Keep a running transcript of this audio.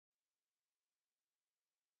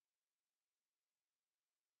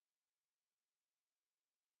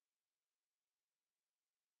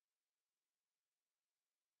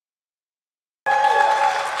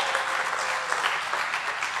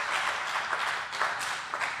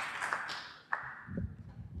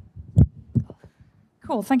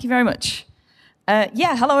Cool, thank you very much.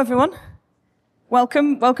 Yeah, hello everyone.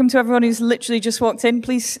 Welcome to everyone who's literally just walked in.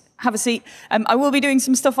 Please have a seat. I will be doing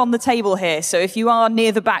some stuff on the table here, so if you are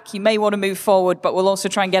near the back, you may want to move forward, but we'll also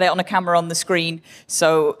try and get it on a camera on the screen,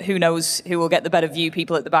 so who knows who will get the better view,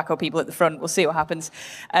 people at the back or people at the front. We'll see what happens.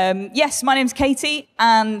 Yes, my name's Katie,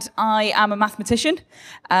 and I am a mathematician,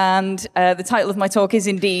 and the title of my talk is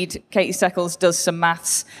indeed Katie Steckles Does Some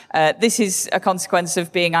Maths. This is a consequence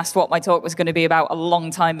of being asked what my talk was going to be about a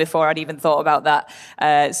long time before I'd even thought about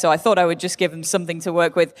that, so I thought I would just give them something to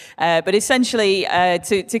work with. But essentially,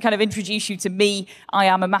 to kind of introduce you to me, I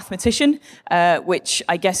am a mathematician, which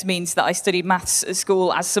I guess means that I studied maths at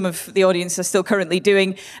school, as some of the audience are still currently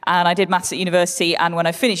doing, and I did maths at university, and when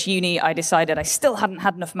I finished uni, I decided I still hadn't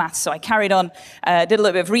had enough maths, so I carried on, did a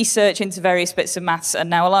little bit of research into various bits of maths, and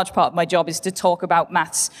now a large part of my job is to talk about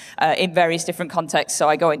maths in various different contexts. So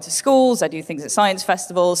I go into schools, I do things at science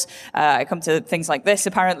festivals, I come to things like this,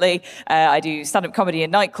 apparently, I do stand-up comedy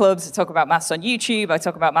in nightclubs, I talk about maths on YouTube, I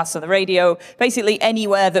talk about maths on the radio, basically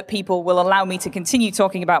anywhere that people will allow me to continue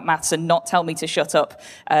talking about maths and not tell me to shut up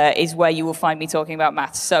is where you will find me talking about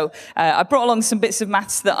maths. So I brought along some bits of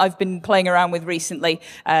maths that I've been playing around with recently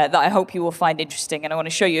that I hope you will find interesting, and I want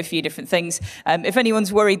to show you a few different things. If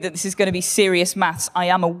anyone's worried that this is going to be serious maths, I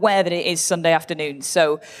am aware that it is Sunday afternoon,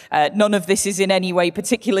 so none of this is in any way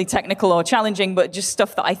particularly technical or challenging, but just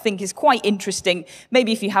stuff that I think is quite interesting.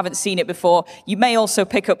 Maybe if you haven't seen it before, you may also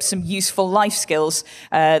pick up some useful life skills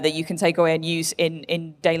that you can take away and use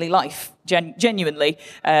in daily life. Genuinely,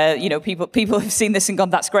 you know, people have seen this and gone,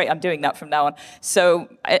 that's great, I'm doing that from now on. So,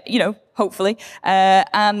 you know, hopefully.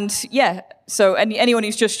 And yeah, so anyone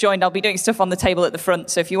who's just joined, I'll be doing stuff on the table at the front.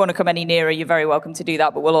 So if you want to come any nearer, you're very welcome to do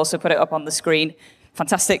that, but we'll also put it up on the screen.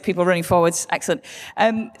 Fantastic, people running forwards, excellent.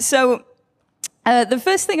 The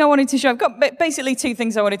first thing I wanted to show, I've got basically two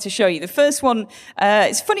things I wanted to show you. The first one,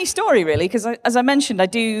 it's a funny story really, because as I mentioned, I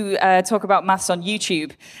do talk about maths on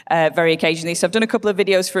YouTube very occasionally. So I've done a couple of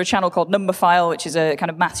videos for a channel called Numberphile, which is a kind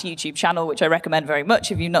of maths YouTube channel, which I recommend very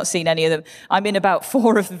much if you've not seen any of them. I'm in about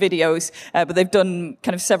 4 of the videos, but they've done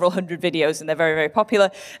kind of several hundred videos and they're very, very popular.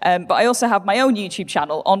 But I also have my own YouTube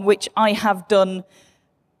channel on which I have done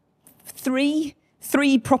three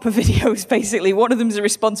proper videos, basically. One of them is a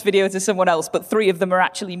response video to someone else, but 3 of them are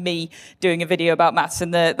actually me doing a video about maths.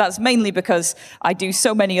 And that's mainly because I do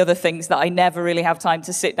so many other things that I never really have time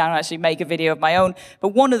to sit down and actually make a video of my own. But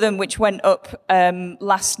one of them, which went up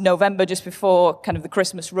last November, just before kind of the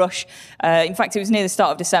Christmas rush, in fact, it was near the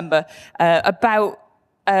start of December, about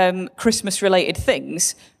Christmas-related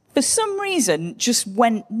things, for some reason, just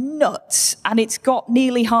went nuts, and it's got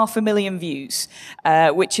nearly 500,000 views,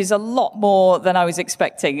 which is a lot more than I was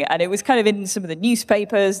expecting. And it was kind of in some of the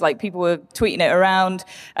newspapers, like people were tweeting it around.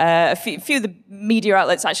 A few of the media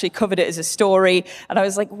outlets actually covered it as a story, and I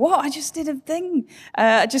was like, what? I just did a thing.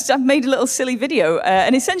 I've made a little silly video.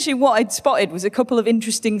 And essentially what I'd spotted was a couple of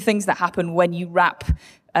interesting things that happen when you wrap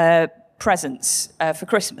presents for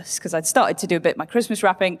Christmas, because I'd started to do a bit of my Christmas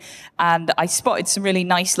wrapping, and I spotted some really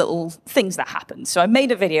nice little things that happened. So I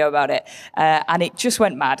made a video about it, and it just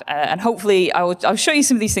went mad. And hopefully I'll show you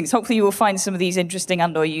some of these things. Hopefully you will find some of these interesting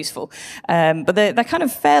and or useful. But they're kind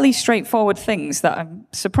of fairly straightforward things that I'm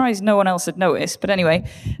surprised no one else had noticed. But anyway,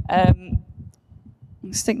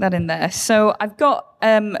 stick that in there. So I've got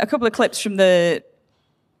a couple of clips from the...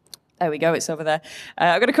 There we go, it's over there.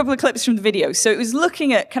 I've got a couple of clips from the video. So it was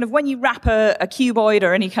looking at kind of when you wrap a cuboid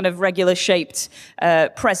or any kind of regular shaped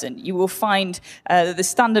present, you will find that the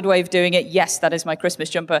standard way of doing it, yes, that is my Christmas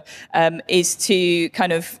jumper, is to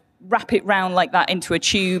kind of wrap it round like that into a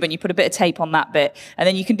tube, and you put a bit of tape on that bit. And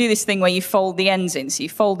then you can do this thing where you fold the ends in. So you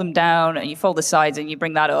fold them down and you fold the sides and you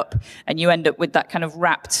bring that up, and you end up with that kind of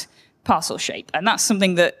wrapped parcel shape. And that's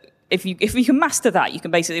something that if you can master that, you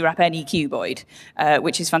can basically wrap any cuboid,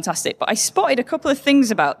 which is fantastic. But I spotted a couple of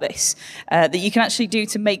things about this that you can actually do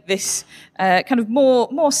to make this kind of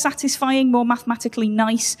more satisfying, more mathematically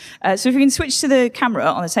nice. So if we can switch to the camera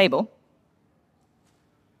on the table.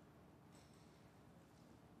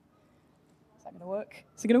 Is that going to work?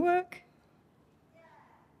 Is it going to work?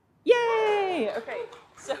 Yay! Okay,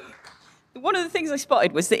 so one of the things I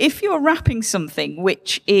spotted was that if you're wrapping something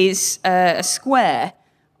which is a square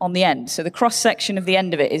on the end, so the cross-section of the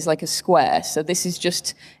end of it is like a square, so this is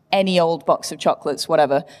just any old box of chocolates,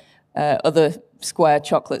 whatever other square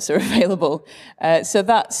chocolates are available. So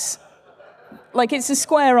that's, like, it's a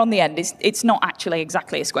square on the end. It's not actually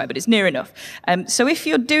exactly a square, but it's near enough. So if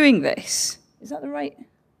you're doing this, is that the right?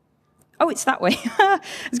 Oh, it's that way. I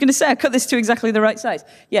was going to say, I cut this to exactly the right size.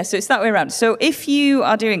 Yeah, so it's that way around. So if you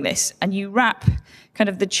are doing this and you wrap kind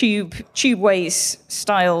of the tube ways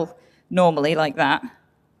style normally like that,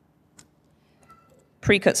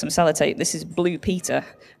 pre-cut some sellotape. This is Blue Peter,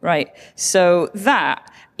 right? So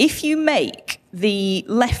that, if you make the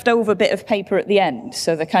leftover bit of paper at the end,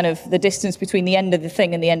 so the distance between the end of the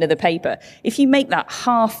thing and the end of the paper, if you make that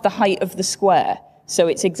half the height of the square, so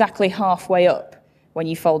it's exactly halfway up when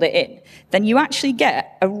you fold it in, then you actually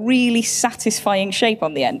get a really satisfying shape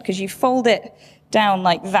on the end, because you fold it down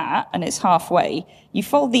like that and it's halfway. You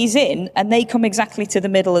fold these in and they come exactly to the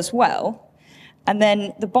middle as well. And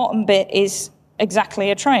then the bottom bit is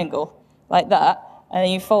exactly a triangle like that. And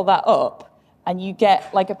then you fold that up and you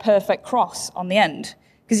get like a perfect cross on the end.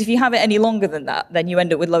 Because if you have it any longer than that, then you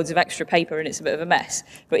end up with loads of extra paper and it's a bit of a mess.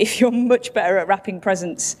 But if you're much better at wrapping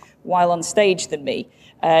presents while on stage than me,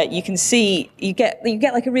 you can see you get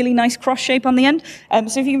like a really nice cross shape on the end.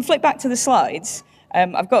 So if you can flip back to the slides,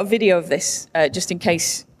 I've got a video of this just in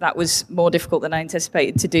case that was more difficult than I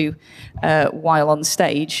anticipated to do while on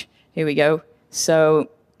stage. Here we go. So,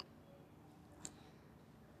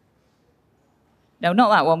 no, not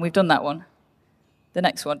that one. We've done that one. The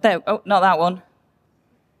next one. There. Oh, not that one.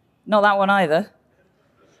 Not that one either.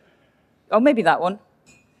 Oh, maybe that one.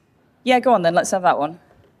 Yeah, go on then. Let's have that one.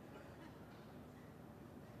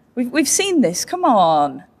 We've seen this. Come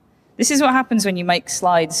on. This is what happens when you make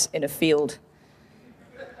slides in a field.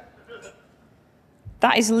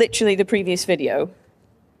 That is literally the previous video.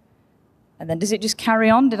 And then does it just carry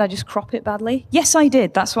on? Did I just crop it badly? Yes, I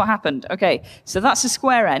did. That's what happened. Okay, so that's a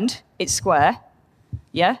square end. It's square.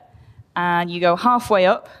 Yeah? And you go halfway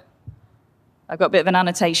up. I've got a bit of an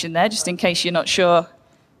annotation there, just in case you're not sure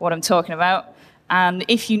what I'm talking about. And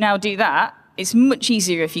if you now do that, it's much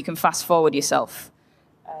easier if you can fast forward yourself.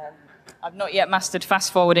 I've not yet mastered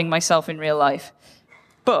fast forwarding myself in real life.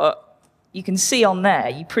 But you can see on there,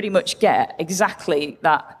 you pretty much get exactly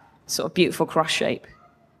that sort of beautiful cross shape.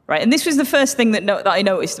 Right? And this was the first thing that I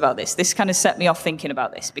noticed about this. This kind of set me off thinking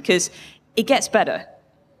about this, because it gets better.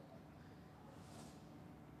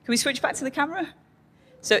 Can we switch back to the camera?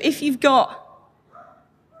 So if you've got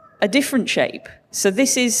a different shape, so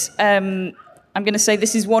this is, I'm going to say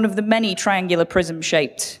this is one of the many triangular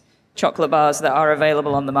prism-shaped chocolate bars that are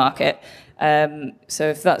available on the market. So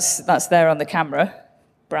if that's there on the camera,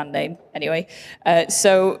 brand name anyway.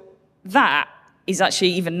 So that is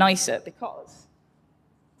actually even nicer, because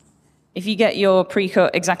if you get your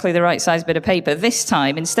pre-cut exactly the right size bit of paper, this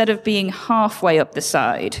time, instead of being halfway up the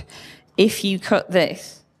side, if you cut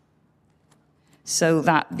this so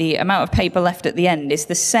that the amount of paper left at the end is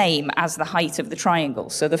the same as the height of the triangle.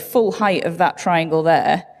 So the full height of that triangle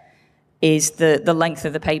there is the length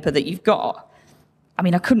of the paper that you've got. I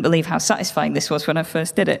mean, I couldn't believe how satisfying this was when I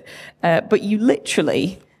first did it. But you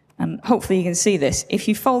literally, and hopefully you can see this, if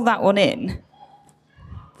you fold that one in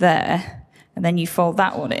there, and then you fold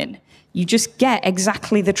that one in, you just get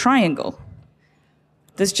exactly the triangle.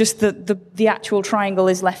 There's just the actual triangle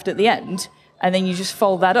is left at the end, and then you just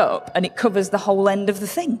fold that up, and it covers the whole end of the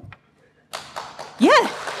thing.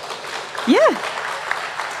 Yeah. Yeah.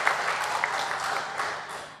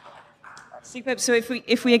 Superb. So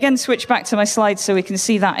if we again switch back to my slides so we can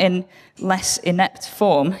see that in less inept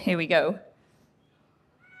form, here we go.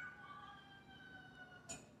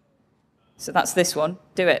 So that's this one.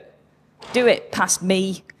 Do it. Do it past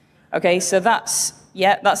me. Okay, so that's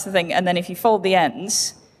the thing. And then if you fold the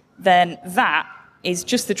ends, then that is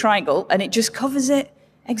just the triangle, and it just covers it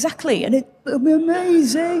exactly. And it's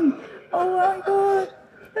amazing. Oh my God.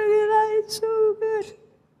 Look at that. It's so good.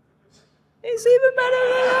 It's even better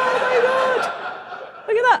than that. Oh my God.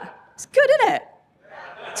 Look at that. It's good, isn't it?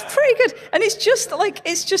 It's pretty good. And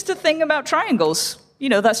it's just a thing about triangles. You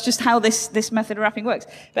know, that's just how this method of wrapping works.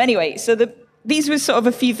 But anyway, so these were sort of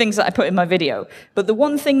a few things that I put in my video. But the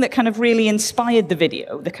one thing that kind of really inspired the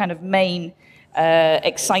video, the kind of main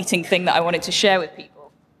exciting thing that I wanted to share with people,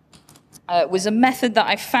 was a method that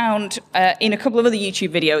I found in a couple of other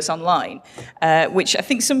YouTube videos online, which I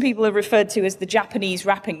think some people have referred to as the Japanese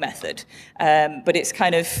wrapping method. But it's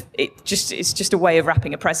just a way of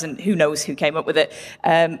wrapping a present. Who knows who came up with it?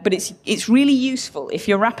 But it's really useful if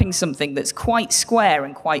you're wrapping something that's quite square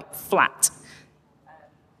and quite flat.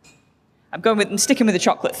 I'm sticking with the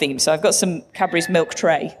chocolate theme, so I've got some Cadbury's Milk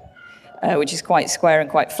Tray, which is quite square and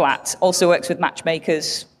quite flat. Also works with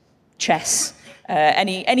matchmakers, chess,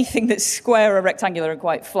 anything that's square or rectangular and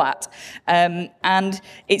quite flat. And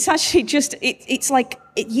it's actually just, it's like,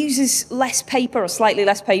 it uses less paper or slightly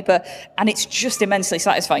less paper, and it's just immensely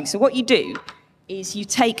satisfying. So what you do is you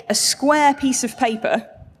take a square piece of paper,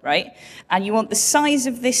 right, and you want the size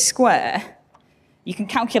of this square. You can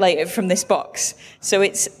calculate it from this box. So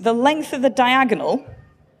it's the length of the diagonal.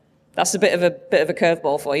 That's a bit of a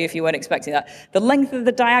curveball for you if you weren't expecting that. The length of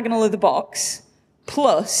the diagonal of the box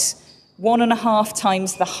plus 1.5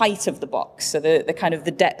 times the height of the box, so the kind of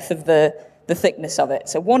the depth of the thickness of it.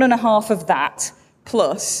 So 1.5 of that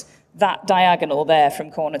plus that diagonal there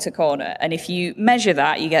from corner to corner. And if you measure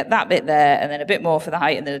that, you get that bit there, and then a bit more for the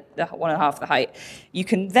height, and the 1.5 the height. You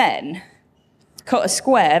can then cut a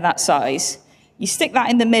square that size. You stick that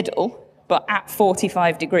in the middle, but at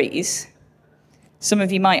 45 degrees. Some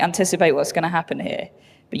of you might anticipate what's going to happen here,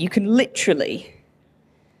 but you can literally,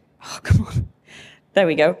 oh, come on. There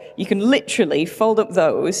we go. You can literally fold up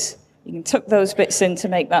those. You can tuck those bits in to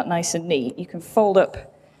make that nice and neat. You can fold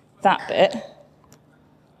up that bit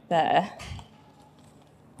there.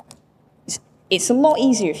 It's a lot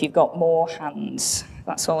easier if you've got more hands.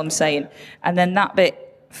 That's all I'm saying. And then that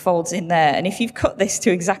bit folds in there. And if you've cut this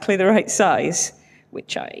to exactly the right size,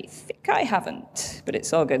 which I think I haven't, but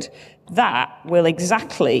it's all good, that will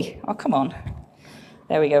exactly, oh, come on.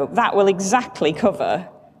 There we go. That will exactly cover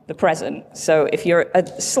the present. So if you're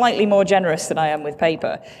slightly more generous than I am with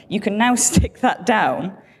paper, you can now stick that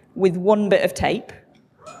down with one bit of tape.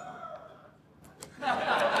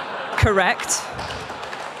 Correct.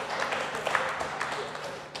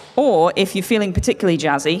 Or if you're feeling particularly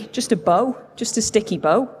jazzy, just a bow, just a sticky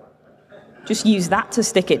bow. Just use that to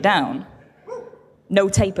stick it down. No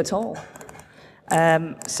tape at all.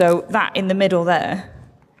 So that in the middle there,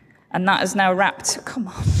 and that is now wrapped. Come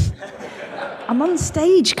on. I'm on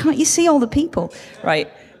stage, can't you see all the people? Right,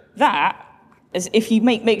 that is, if you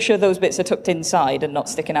make sure those bits are tucked inside and not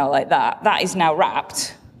sticking out like that, that is now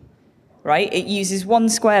wrapped, right? It uses one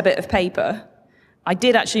square bit of paper. I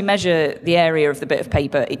did actually measure the area of the bit of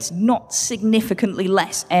paper. It's not significantly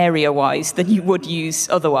less area-wise than you would use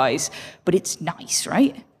otherwise, but it's nice,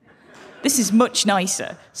 right? This is much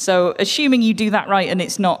nicer. So assuming you do that right and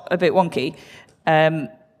it's not a bit wonky,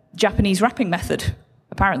 Japanese wrapping method,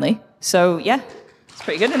 apparently. So, yeah, it's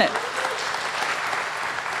pretty good, isn't it?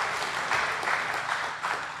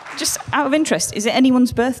 Just out of interest, is it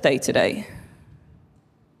anyone's birthday today?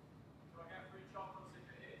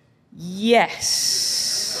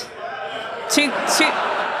 Yes.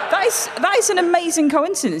 That is an amazing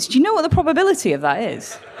coincidence. Do you know what the probability of that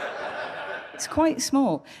is? It's quite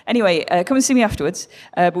small. Anyway, come and see me afterwards.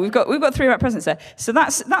 But we've got 3 wrap presents there. So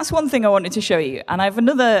that's one thing I wanted to show you. And I have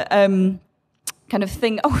another kind of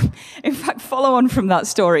thing. Oh, in fact, follow on from that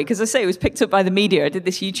story, because I say it was picked up by the media. I did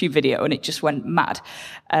this YouTube video and it just went mad.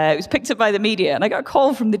 It was picked up by the media and I got a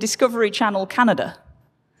call from the Discovery Channel Canada.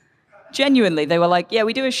 Genuinely, they were like, yeah,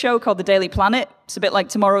 we do a show called The Daily Planet. It's a bit like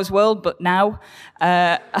Tomorrow's World, but now.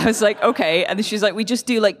 I was like, okay. And then she was like, we just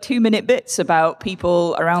do like 2-minute bits about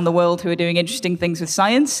people around the world who are doing interesting things with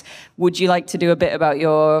science. Would you like to do a bit about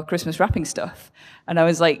your Christmas wrapping stuff? And I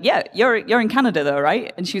was like, yeah, you're in Canada though,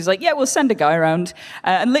 right? And she was like, yeah, we'll send a guy around.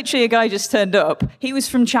 And literally a guy just turned up. He was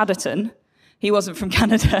from Chadderton. He wasn't from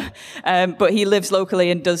Canada, but he lives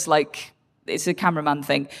locally and does like, it's a cameraman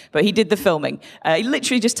thing, but he did the filming. He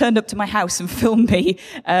literally just turned up to my house and filmed me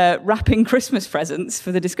wrapping Christmas presents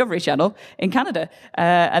for the Discovery Channel in Canada.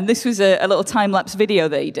 And this was a little time-lapse video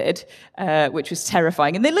that he did, which was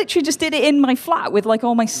terrifying. And they literally just did it in my flat with like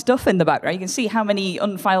all my stuff in the background. You can see how many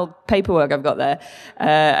unfiled paperwork I've got there,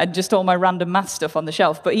 and just all my random math stuff on the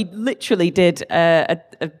shelf. But he literally did a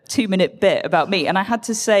 2-minute bit about me. And I had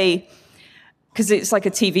to say, because it's like a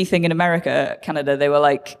TV thing in America, Canada, they were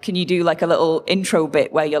like, can you do like a little intro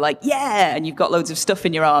bit where you're like, yeah, and you've got loads of stuff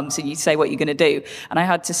in your arms and you say what you're going to do. And I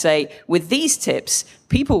had to say, with these tips,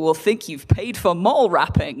 people will think you've paid for mall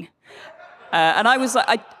wrapping. And I was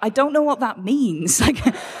like, I don't know what that means. Like,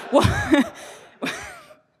 what?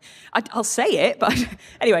 I'll say it, but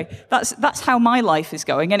anyway, that's how my life is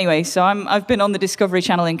going. Anyway, so I've been on the Discovery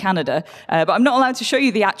Channel in Canada, but I'm not allowed to show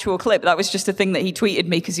you the actual clip. That was just a thing that he tweeted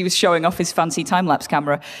me because he was showing off his fancy time-lapse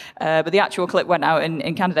camera. But the actual clip went out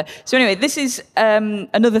in Canada. So anyway, this is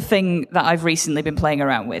another thing that I've recently been playing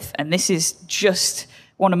around with, and this is just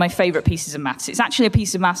one of my favorite pieces of maths. It's actually a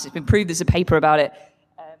piece of maths. It's been proved there's a paper about it.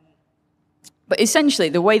 But essentially,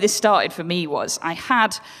 the way this started for me was I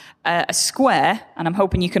had a square, and I'm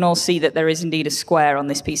hoping you can all see that there is indeed a square on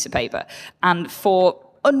this piece of paper. And for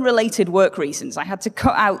unrelated work reasons, I had to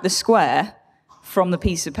cut out the square from the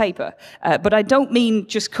piece of paper. But I don't mean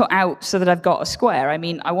just cut out so that I've got a square. I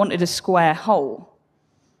mean, I wanted a square hole.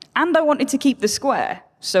 And I wanted to keep the square.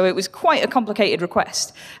 So it was quite a complicated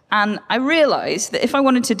request. And I realized that if I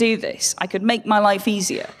wanted to do this, I could make my life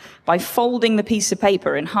easier by folding the piece of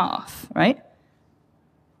paper in half, right?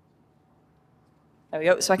 There we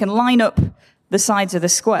go. So I can line up the sides of the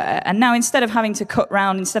square. And now instead of having to cut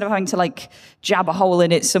round, instead of having to like jab a hole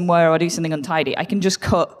in it somewhere or do something untidy, I can just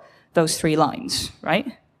cut those 3 lines, right?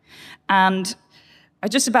 And I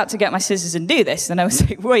was just about to get my scissors and do this, and I was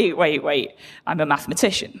like, wait, I'm a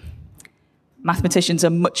mathematician. Mathematicians are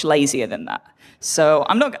much lazier than that. So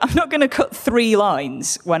I'm not going to cut 3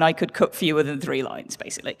 lines when I could cut fewer than 3 lines,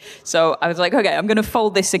 basically. So I was like, okay, I'm going to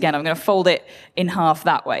fold this again. I'm going to fold it in half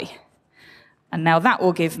that way. And now that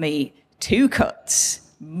will give me 2 cuts.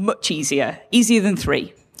 Much easier than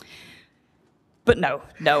 3. But no,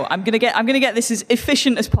 I'm going to get this as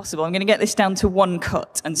efficient as possible. I'm going to get this down to 1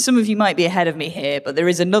 cut. And some of you might be ahead of me here, but there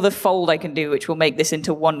is another fold I can do which will make this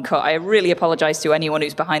into 1 cut. I really apologize to anyone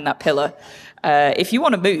who's behind that pillar. If you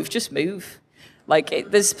want to move, just move.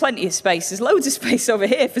 There's plenty of space. There's loads of space over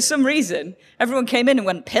here. For some reason, everyone came in and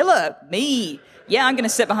went, pillar, me. Yeah, I'm going to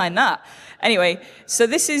sit behind that. Anyway, so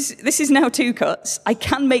this is now 2 cuts. I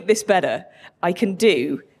can make this better. I can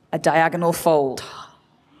do a diagonal fold.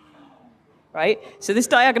 Right? So this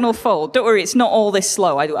diagonal fold, don't worry, it's not all this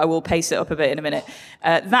slow. I will pace it up a bit in a minute.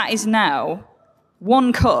 That is now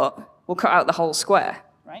 1 cut. We'll cut out the whole square.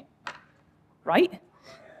 Right?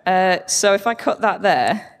 So if I cut that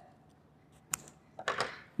there,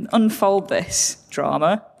 unfold this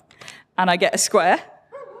drama, and I get a square.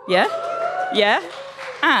 Yeah?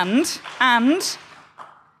 And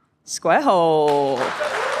square hole.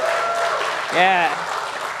 Yeah.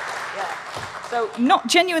 So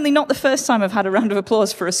genuinely not the first time I've had a round of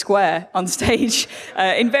applause for a square on stage.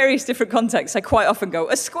 In various different contexts, I quite often go,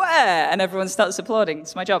 a square, and everyone starts applauding.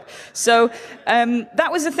 It's my job. So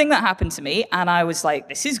that was the thing that happened to me, and I was like,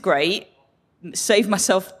 this is great. Saved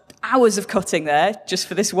myself hours of cutting there just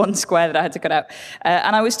for this 1 square that I had to cut out.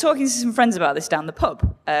 And I was talking to some friends about this down the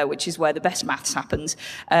pub, which is where the best maths happens.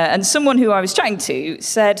 And someone who I was chatting to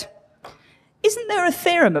said, isn't there a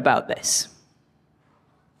theorem about this?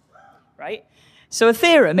 Right? So a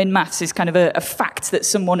theorem in maths is kind of a fact that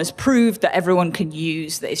someone has proved that everyone can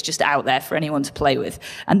use, that it's just out there for anyone to play with.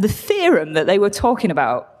 And the theorem that they were talking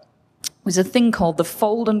about was a thing called the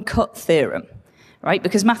fold and cut theorem. Right?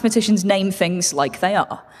 Because mathematicians name things like they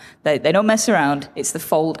are. They don't mess around. It's the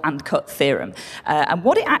fold and cut theorem. And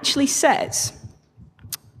what it actually says,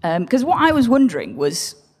 because what I was wondering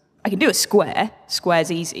was, I can do a square.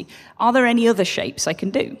 Square's easy. Are there any other shapes I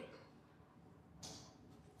can do?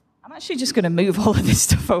 I'm actually just going to move all of this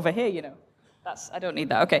stuff over here, you know. I don't need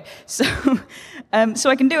that. Okay. So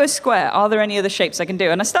I can do a square. Are there any other shapes I can do?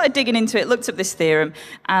 And I started digging into it, looked up this theorem,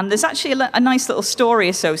 and there's actually a nice little story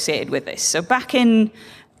associated with this. So back in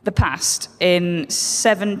the past, in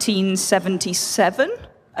 1777,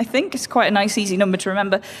 I think, it's quite a nice, easy number to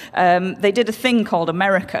remember, they did a thing called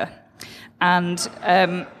America. And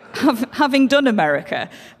having done America,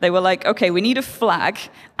 they were like, okay, we need a flag,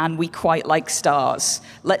 and we quite like stars.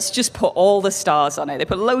 Let's just put all the stars on it. They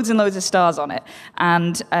put loads and loads of stars on it.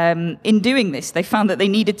 And in doing this, they found that they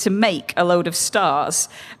needed to make a load of stars.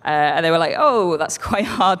 And they were like, oh, that's quite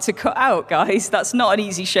hard to cut out, guys. That's not an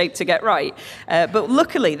easy shape to get right. But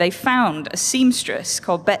luckily, they found a seamstress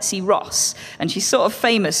called Betsy Ross. And she's sort of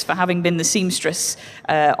famous for having been the seamstress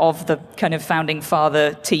of the kind of founding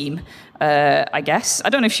father team. I guess. I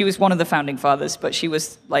don't know if she was one of the founding fathers, but she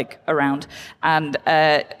was, around. And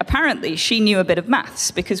apparently she knew a bit of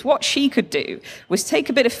maths, because what she could do was take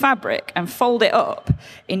a bit of fabric and fold it up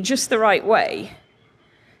in just the right way,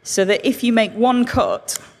 so that if you make 1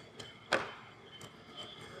 cut,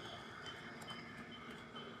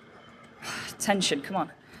 tension, come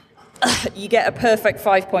on, you get a perfect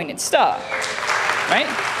 5-pointed star,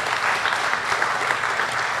 right?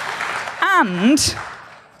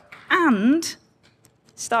 And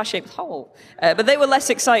star-shaped hole. But they were less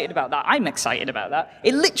excited about that. I'm excited about that.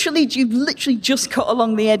 You literally just cut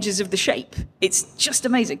along the edges of the shape. It's just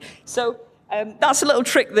amazing. So that's a little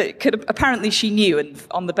trick that apparently she knew, and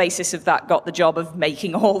on the basis of that got the job of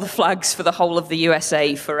making all the flags for the whole of the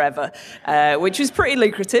USA forever, which was pretty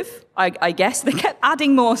lucrative, I guess. They kept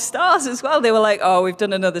adding more stars as well. They were like, oh, we've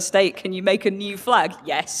done another state. Can you make a new flag?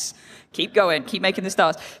 Yes. Keep going, keep making the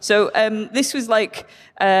stars. So this was like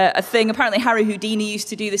a thing. Apparently Harry Houdini used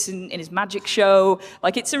to do this in his magic show.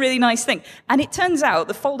 It's a really nice thing. And it turns out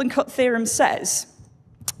the fold and cut theorem says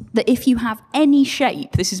that if you have any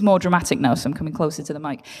shape, this is more dramatic now, so I'm coming closer to the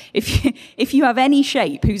mic. If you have any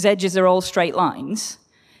shape whose edges are all straight lines,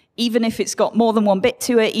 even if it's got more than 1 bit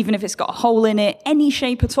to it, even if it's got a hole in it, any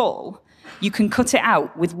shape at all, you can cut it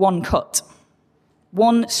out with 1 cut.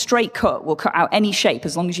 1 straight cut will cut out any shape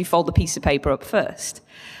as long as you fold the piece of paper up first.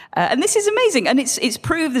 And this is amazing. And it's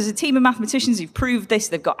proved. There's a team of mathematicians who've proved this.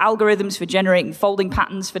 They've got algorithms for generating folding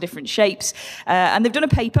patterns for different shapes. And they've done a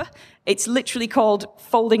paper. It's literally called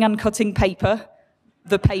Folding and Cutting Paper.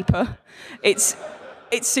 The paper. It's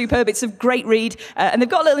It's superb. It's a great read. And they've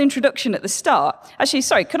got a little introduction at the start. Actually,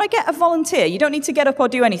 sorry, could I get a volunteer? You don't need to get up or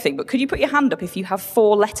do anything, but could you put your hand up if you have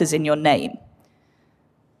 4 letters in your name?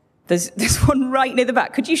 There's one right near the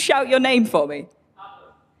back. Could you shout your name for me?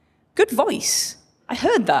 Adam. Good voice. I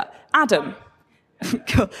heard that. Adam.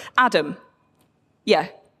 Adam. Yeah.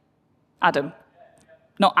 Adam.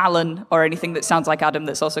 Not Alan or anything that sounds like Adam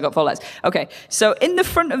that's also got 4 letters. Okay, so in the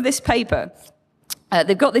front of this paper,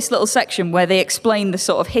 they've got this little section where they explain the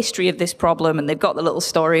sort of history of this problem, and they've got the little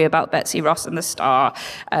story about Betsy Ross and the star,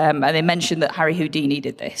 and they mention that Harry Houdini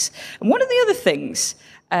did this. And one of the other things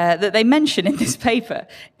that they mention in this paper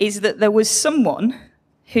is that there was someone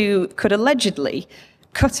who could allegedly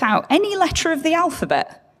cut out any letter of the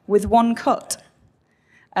alphabet with one cut.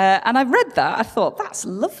 And I read that, I thought, that's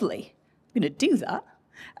lovely. I'm going to do that.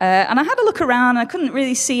 And I had a look around, and I couldn't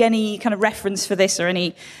really see any kind of reference for this or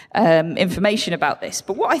any information about this.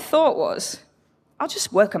 But what I thought was, I'll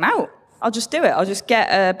just work them out. I'll just do it. I'll just get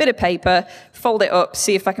a bit of paper, fold it up,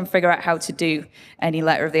 see if I can figure out how to do any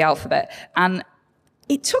letter of the alphabet. And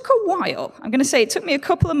it took a while. I'm going to say it took me a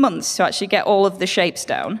couple of months to actually get all of the shapes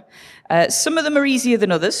down. Some of them are easier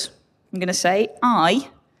than others. I'm going to say I,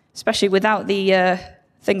 especially without the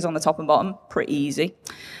things on the top and bottom, pretty easy.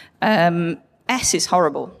 S is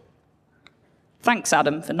horrible. Thanks,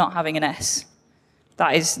 Adam, for not having an S.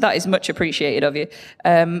 That is much appreciated of you.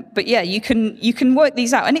 But yeah, you can work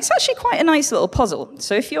these out, and it's actually quite a nice little puzzle.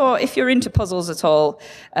 So if you're into puzzles at all,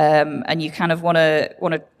 and you kind of want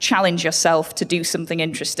to challenge yourself to do something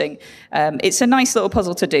interesting, it's a nice little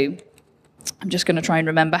puzzle to do. I'm just going to try and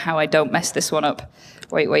remember how I don't mess this one up.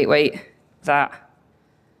 Wait. That.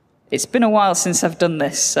 It's been a while since I've done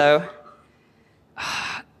this, so.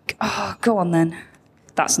 Oh, go on then.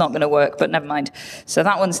 That's not going to work, but never mind. So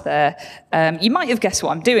that one's there. You might have guessed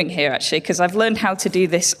what I'm doing here, actually, because I've learned how to do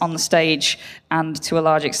this on the stage and to a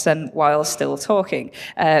large extent while still talking.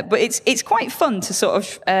 But it's quite fun to sort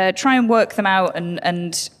of try and work them out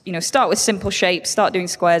and start with simple shapes, start doing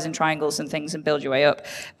squares and triangles and things and build your way up.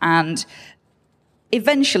 And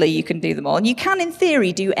eventually you can do them all. And you can, in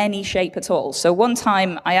theory, do any shape at all. So one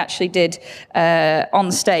time I actually did,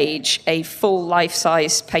 on stage, a full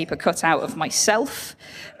life-size paper cutout of myself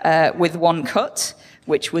with one cut,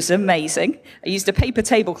 which was amazing. I used a paper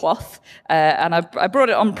tablecloth, and I brought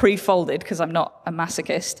it on pre-folded because I'm not a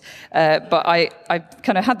masochist, but I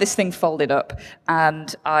kind of had this thing folded up,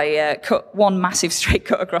 and I cut one massive straight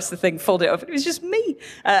cut across the thing, folded it up, and it was just me.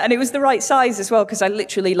 And it was the right size as well, because I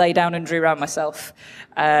literally lay down and drew around myself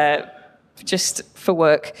just for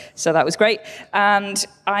work. So that was great. And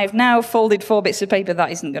I've now folded 4 bits of paper.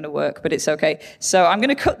 That isn't going to work, but it's okay. So I'm going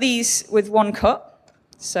to cut these with one cut.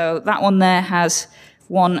 So that one there has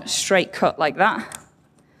one straight cut like that.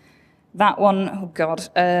 That one, oh God,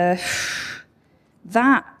 that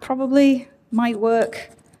probably might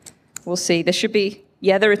work. We'll see. There should be,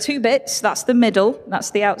 yeah, there are 2 bits. That's the middle,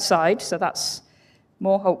 that's the outside, so that's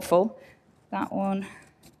more hopeful. That one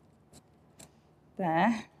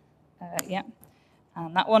there, yeah,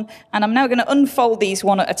 and that one. And I'm now going to unfold these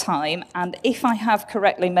one at a time, and if I have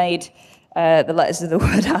correctly made the letters of the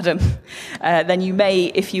word Adam, then you may,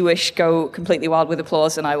 if you wish, go completely wild with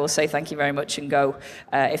applause, and I will say thank you very much and go,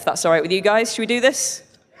 if that's all right with you guys. Should we do this?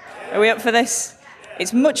 Are we up for this?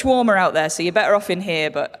 It's much warmer out there, so you're better off in here,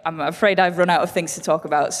 but I'm afraid I've run out of things to talk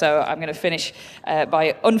about, so I'm going to finish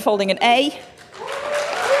by unfolding an A.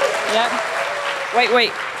 Yeah.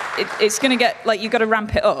 Wait. It's going to get, like, you've got to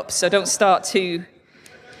ramp it up, so don't start too...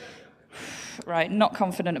 Right, not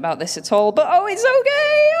confident about this at all, but oh, it's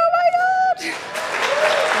okay! Oh my God!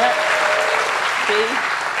 Yeah.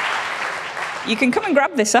 See? You can come and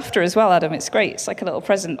grab this after as well, Adam. It's great. It's like a little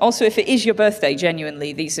present. Also, if it is your birthday,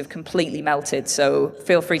 genuinely, these have completely melted, so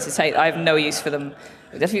feel free to take. I have no use for them.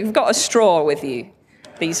 If you've got a straw with you,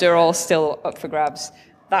 these are all still up for grabs.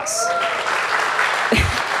 That's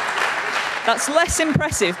that's less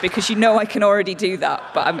impressive because you know I can already do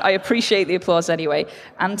that, but I appreciate the applause anyway.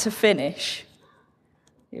 And to finish,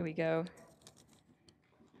 here we go.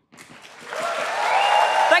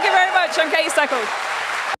 Thank you very much. I'm Katie Steckles.